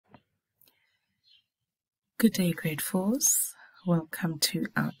Good day, grade 4s. Welcome to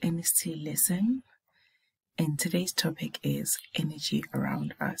our NST lesson. And today's topic is energy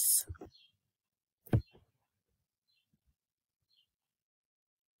around us.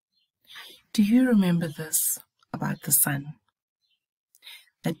 Do you remember this about the sun?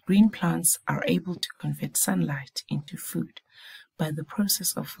 That green plants are able to convert sunlight into food by the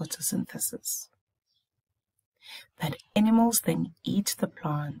process of photosynthesis. That animals then eat the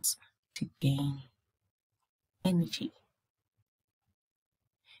plants to gain energy.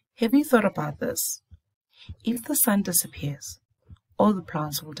 Have you thought about this? If the sun disappears, all the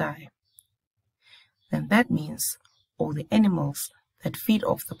plants will die. Then that means all the animals that feed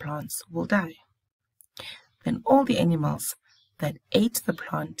off the plants will die. Then all the animals that ate the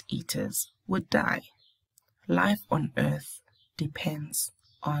plant eaters would die. Life on Earth depends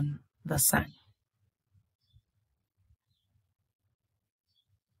on the sun.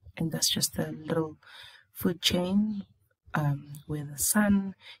 And that's just a little food chain where the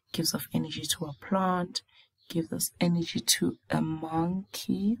sun gives off energy to a plant, gives us energy to a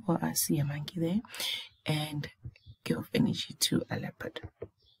monkey, or I see a monkey there, and give off energy to a leopard.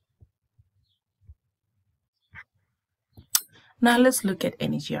 Now let's look at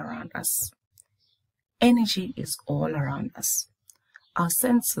energy around us. Energy is all around us. Our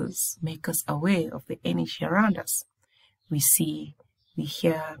senses make us aware of the energy around us. We see, we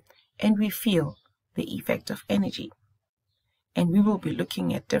hear, and we feel the effect of energy. And we will be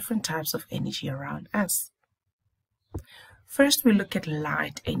looking at different types of energy around us. First, we look at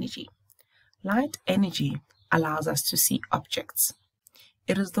light energy. Light energy allows us to see objects.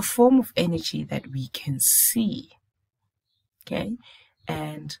 It is the form of energy that we can see. Okay,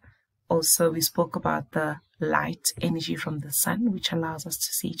 and also we spoke about the light energy from the sun, which allows us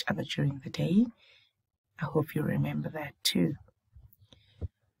to see each other during the day. I hope you remember that too.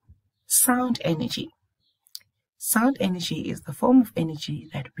 Sound energy. Sound energy is the form of energy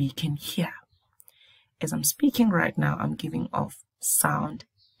that we can hear. As I'm speaking right now, I'm giving off sound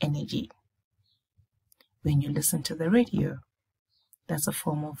energy. When you listen to the radio, that's a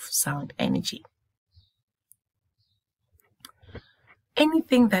form of sound energy.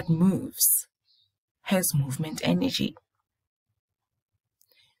 Anything that moves has movement energy.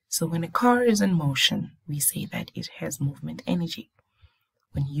 So when a car is in motion, we say that it has movement energy.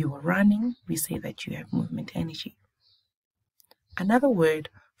 When you are running, we say that you have movement energy. Another word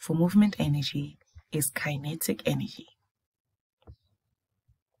for movement energy is kinetic energy.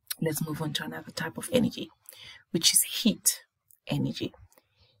 Let's move on to another type of energy, which is heat energy.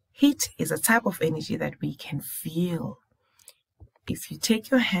 Heat is a type of energy that we can feel. If you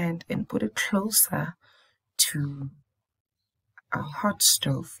take your hand and put it closer to a hot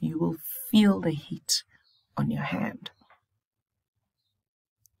stove, you will feel the heat on your hand.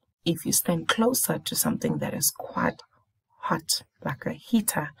 If you stand closer to something that is quite hot, like a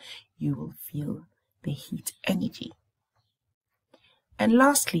heater, you will feel the heat energy. And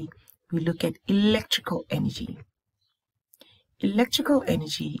lastly, we look at electrical energy. Electrical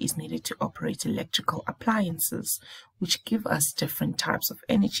energy is needed to operate electrical appliances, which give us different types of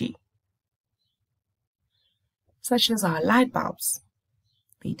energy, such as our light bulbs.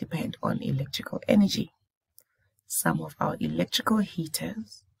 They depend on electrical energy. Some of our electrical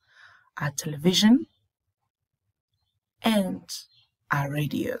heaters are television and our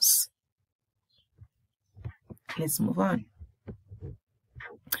radios. Let's move on.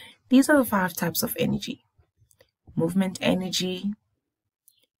 These are the 5 types of energy. Movement energy,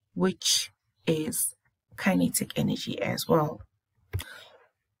 which is kinetic energy as well.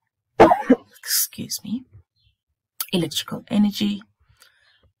 Excuse me. Electrical energy,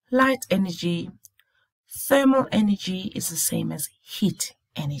 light energy, thermal energy is the same as heat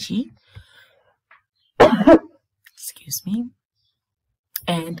energy. Excuse me.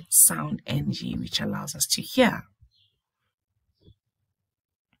 And sound energy, which allows us to hear.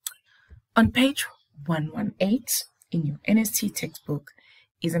 On page 118 in your NST textbook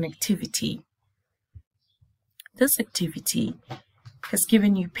is an activity. This activity has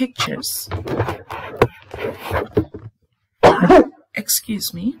given you pictures.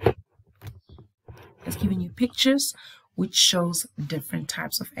 Excuse me. Has given you pictures which shows different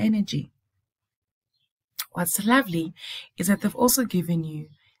types of energy. What's lovely is that they've also given you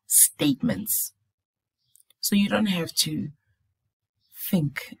statements. So you don't have to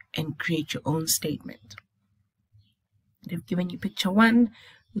think and create your own statement. They've given you picture 1,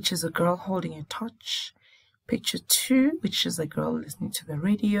 which is a girl holding a torch. Picture 2, which is a girl listening to the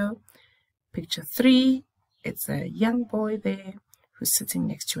radio. Picture 3, it's a young boy there who's sitting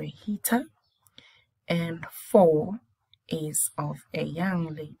next to a heater. And 4 is of a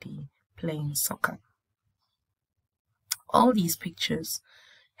young lady playing soccer. All these pictures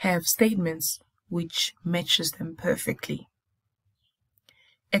have statements which matches them perfectly.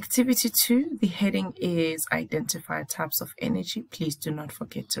 Activity 2, the heading is Identify Types of Energy. Please do not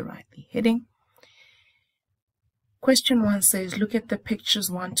forget to write the heading. Question 1 says, look at the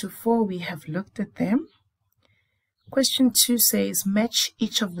pictures 1 to 4. We have looked at them. Question 2 says, match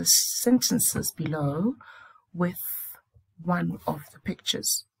each of the sentences below with one of the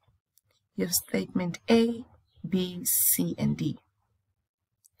pictures. You have statement A, B, C, and D.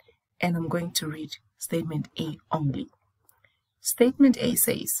 And I'm going to read statement A only. Statement A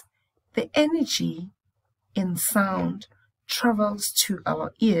says, the energy in sound travels to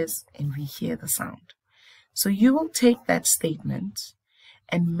our ears and we hear the sound. So you will take that statement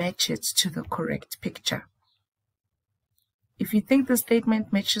and match it to the correct picture. If you think the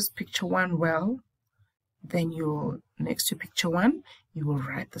statement matches picture 1 well, then next to picture 1, you will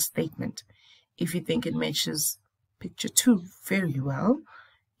write the statement. If you think it matches picture 2 very well,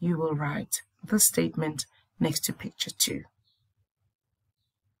 you will write the statement next to picture 2.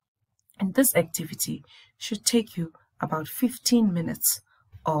 And this activity should take you about 15 minutes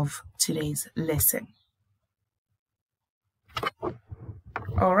of today's lesson.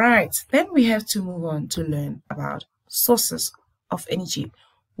 All right, then we have to move on to learn about sources of energy.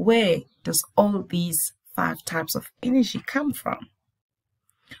 Where does all these 5 types of energy come from?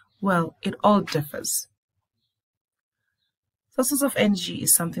 Well, it all differs. Sources of energy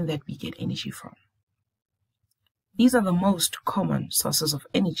is something that we get energy from. These are the most common sources of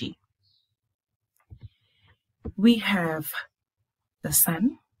energy. We have the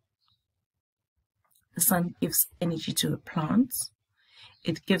sun. The sun gives energy to the plants.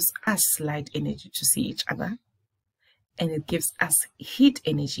 It gives us light energy to see each other. And it gives us heat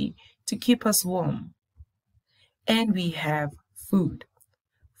energy to keep us warm. And we have food.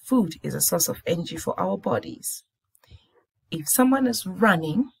 Food is a source of energy for our bodies. If someone is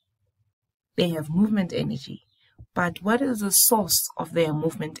running, they have movement energy. But what is the source of their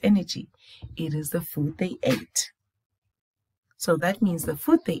movement energy? It is the food they ate. So that means the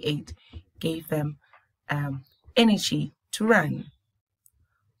food they ate gave them energy to run.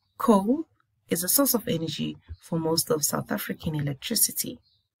 Coal is a source of energy for most of South African electricity.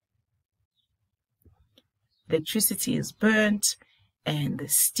 Electricity is burnt and the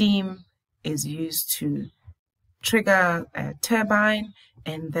steam is used to trigger a turbine,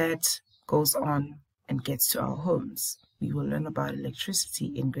 and that goes on and gets to our homes. We will learn about electricity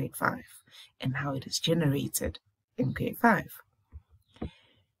in grade 5 and how it is generated in grade 5.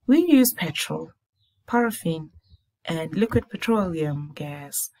 We use petrol, paraffin, and liquid petroleum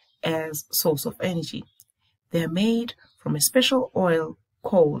gas as source of energy. They are made from a special oil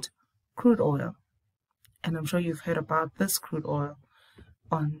called crude oil. And I'm sure you've heard about this crude oil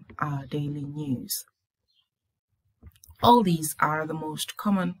on our daily news. All these are the most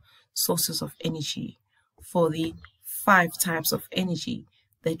common sources of energy for the 5 types of energy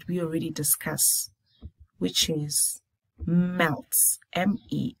that we already discussed, which is melts,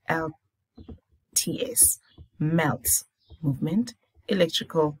 M-E-L-T-S, melts, movement,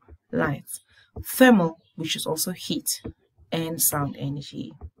 electrical, light, thermal, which is also heat, and sound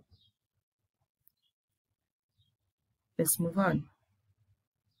energy. Let's move on.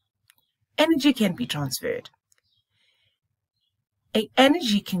 Energy can be transferred.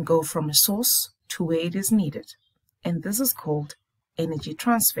 Energy can go from a source to where it is needed, and this is called energy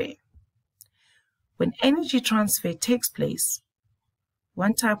transfer. When energy transfer takes place,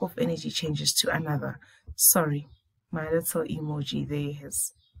 one type of energy changes to another. Sorry, my little emoji there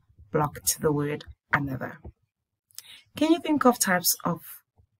has blocked the word another. Can you think of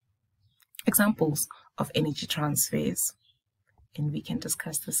examples of energy transfers? And we can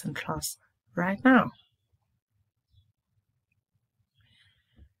discuss this in class right now.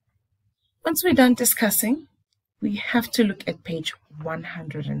 Once we're done discussing, we have to look at page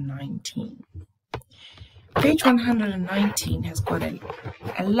 119. Page 119 has got a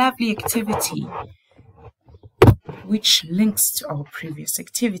lovely activity which links to our previous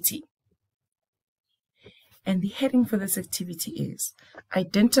activity. And the heading for this activity is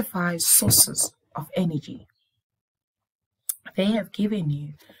Identify Sources of Energy. They have given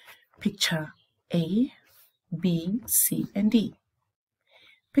you picture A, B, C, and D.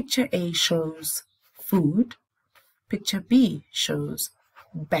 Picture A shows food. Picture B shows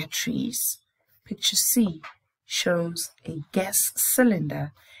batteries. Picture C shows a gas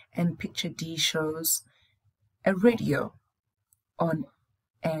cylinder. And picture D shows a radio on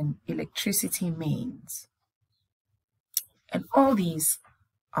an electricity mains. And all these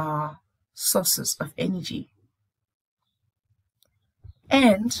are sources of energy.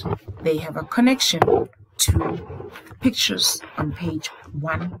 And they have a connection to the pictures on page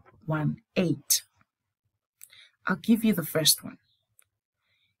 118. I'll give you the first one.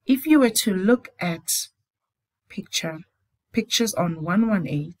 If you were to look at pictures on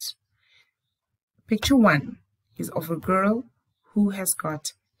 118, picture 1 is of a girl who has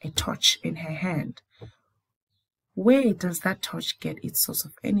got a torch in her hand. Where does that torch get its source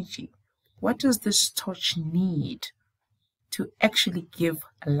of energy? What does this torch need to actually give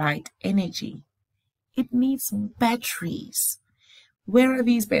light energy? It needs batteries. Where are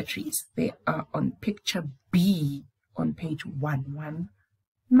these batteries? They are on picture B on page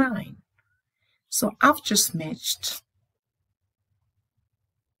 119. So I've just matched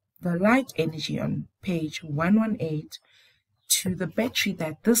the light energy on page 118 to the battery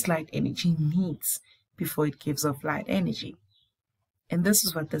that this light energy needs before it gives off light energy. And this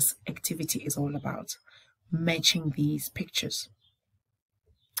is what this activity is all about, matching these pictures.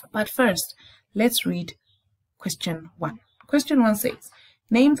 But first, let's read question 1. Question 1 says,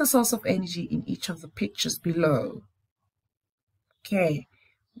 name the source of energy in each of the pictures below. Okay,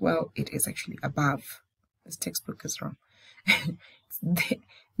 well, it is actually above. This textbook is wrong.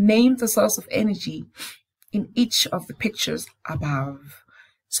 Name the source of energy in each of the pictures above.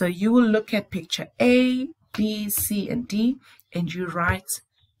 So you will look at picture A, B, C, and D, and you write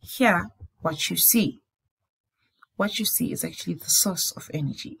here what you see. What you see is actually the source of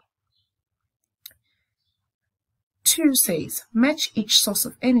energy. 2 says, match each source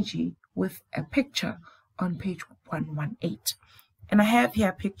of energy with a picture on page 118. And I have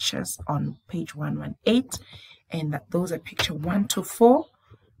here pictures on page 118, and those are picture 1 to 4,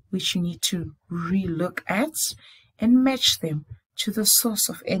 which you need to re-look at and match them to the source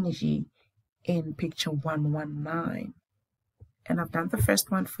of energy in picture 119. And I've done the first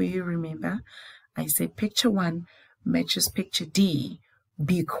one for you, remember? I said picture 1 matches picture D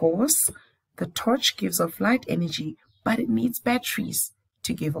because the torch gives off light energy, but it needs batteries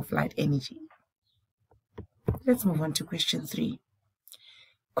to give off light energy. Let's move on to question 3.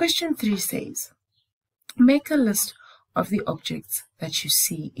 Question 3 says, make a list of the objects that you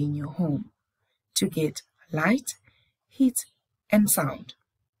see in your home to get light, heat, and sound.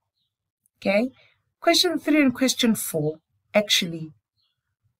 Okay? Question 3 and question 4 actually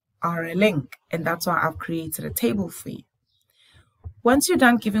are a link, and that's why I've created a table for you. Once you're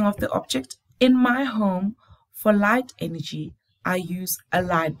done giving off the object, in my home, for light energy, I use a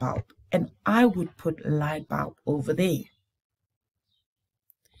light bulb, and I would put light bulb over there.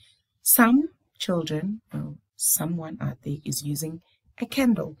 Some children, someone out there is using a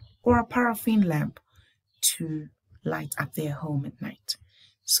candle or a paraffin lamp to light up their home at night.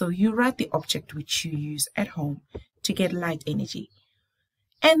 So you write the object which you use at home to get light energy.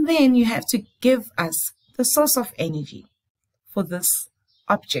 And then you have to give us the source of energy for this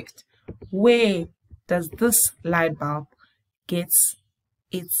object. Where does this light bulb get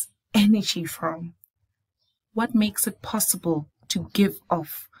its energy from? What makes it possible to give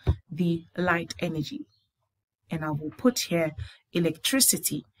off the light energy? And I will put here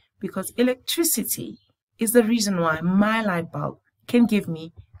electricity, because electricity is the reason why my light bulb can give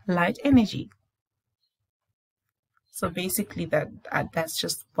me light energy. So basically that's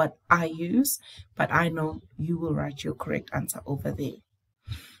just what I use, but I know you will write your correct answer over there.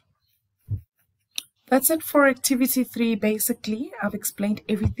 That's it for activity 3. Basically, I've explained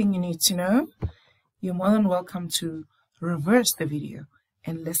everything you need to know. You're more than welcome to reverse the video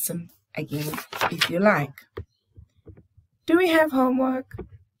and listen again if you like. Do we have homework?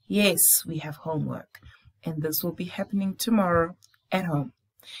 Yes, we have homework, and this will be happening tomorrow at home.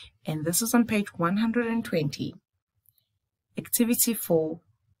 And this is on page 120, activity 4,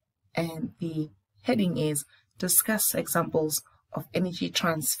 and the heading is discuss examples of energy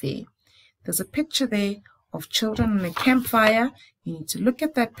transfer. There's a picture there of children on a campfire. You need to look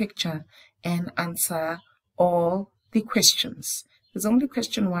at that picture and answer all the questions. There's only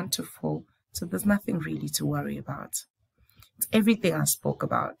question 1 to 4, so there's nothing really to worry about. It's everything I spoke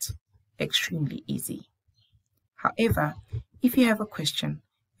about. Extremely easy. However, if you have a question,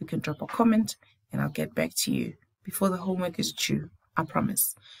 you can drop a comment and I'll get back to you before the homework is due, I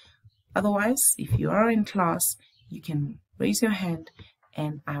promise. Otherwise, if you are in class, you can raise your hand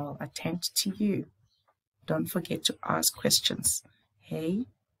and I will attend to you. Don't forget to ask questions. Hey,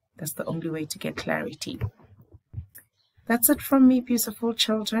 that's the only way to get clarity. That's it from me, beautiful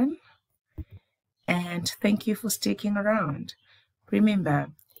children. And thank you for sticking around. Remember,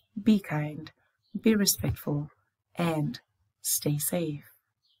 be kind, be respectful, and stay safe.